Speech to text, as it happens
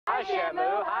Hi,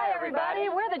 Shamu. Hi, everybody.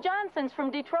 We're the Johnsons from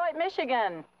Detroit,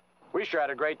 Michigan. We sure had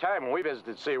a great time when we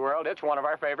visited SeaWorld. It's one of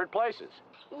our favorite places.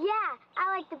 Yeah,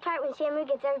 I like the part when Shamu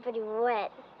gets everybody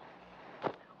wet.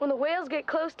 When the whales get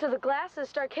close to the glass and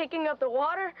start kicking up the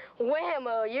water,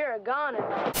 whammo, you're a goner.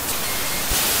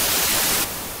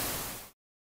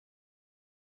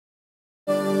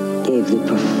 Gave the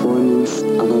performance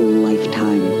of a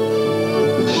lifetime.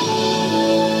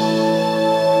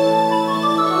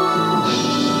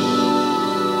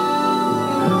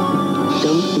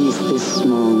 Don't miss this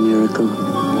small miracle.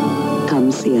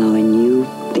 Come see our new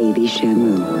baby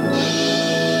Shamu.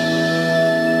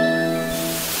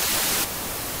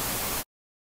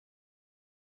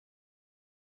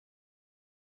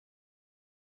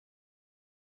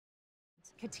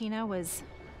 Katina was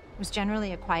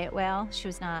generally a quiet whale. She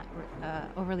was not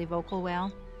overly vocal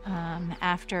whale.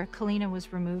 After Kalina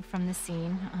was removed from the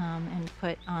scene and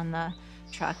put on the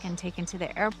truck and taken to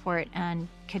the airport, and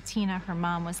Katina, her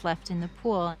mom, was left in the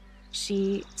pool,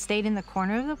 she stayed in the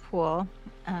corner of the pool,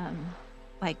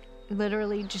 like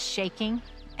literally just shaking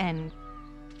and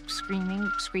screaming,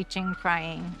 screeching,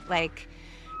 crying, like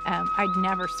I'd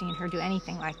never seen her do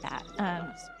anything like that.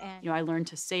 You know, I learned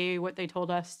to say what they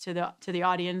told us to the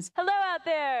audience. Hello out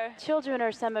there. Children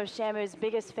are some of Shamu's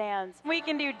biggest fans. We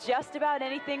can do just about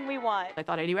anything we want. I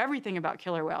thought I knew everything about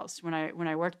killer whales when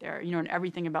I worked there, you know, and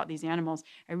everything about these animals.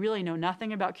 I really know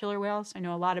nothing about killer whales. I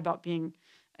know a lot about being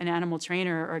an animal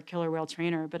trainer or a killer whale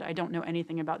trainer, but I don't know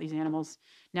anything about these animals'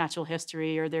 natural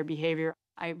history or their behavior.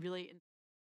 I really...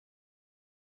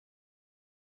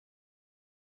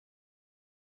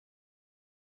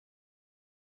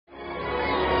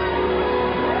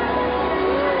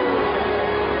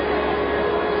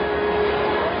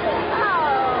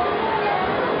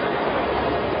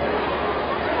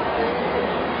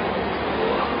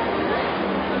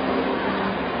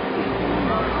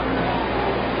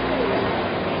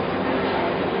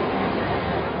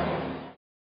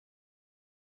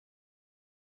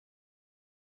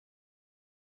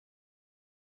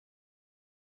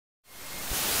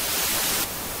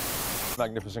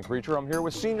 Magnificent creature. I'm here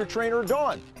with senior trainer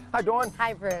Dawn. Hi, Dawn.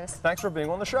 Hi, Bruce. Thanks for being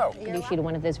on the show. Introduce you to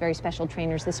one of those very special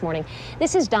trainers this morning.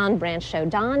 This is Dawn Brancheau.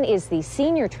 Dawn is the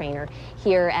senior trainer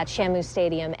here at Shamu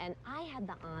Stadium, and I had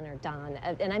the honor, Dawn,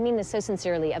 and I mean this so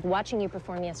sincerely, of watching you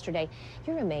perform yesterday.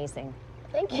 You're amazing.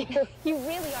 Thank you. You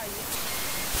really are.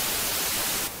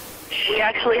 We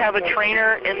actually have a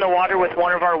trainer in the water with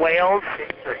one of our whales,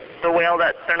 the whale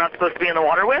that they're not supposed to be in the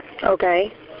water with.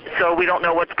 Okay. So we don't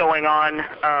know what's going on.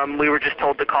 We were just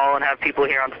told to call and have people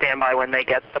here on standby when they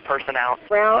get the person out.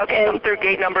 Well, okay, come through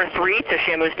gate number 3 to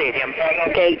Shamu Stadium.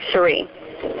 Gate 3.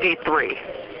 Gate 3.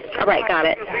 All right, got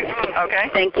it. Okay.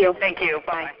 Thank you. Thank you.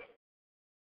 Bye.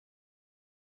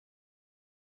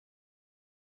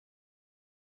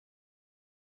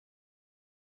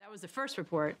 That was the first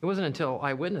report. It wasn't until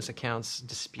eyewitness accounts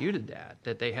disputed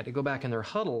that they had to go back in their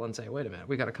huddle and say, wait a minute,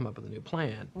 we got to come up with a new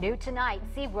plan. New tonight,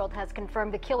 SeaWorld has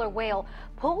confirmed the killer whale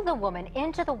pulled a woman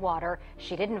into the water.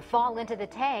 She didn't fall into the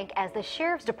tank as the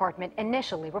sheriff's department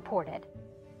initially reported.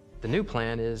 The new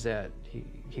plan is that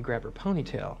he grabbed her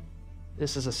ponytail.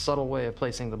 This is a subtle way of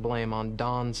placing the blame on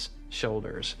Dawn's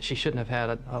shoulders. She shouldn't have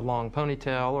had a long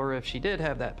ponytail, or if she did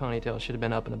have that ponytail, it should have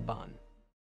been up in a bun.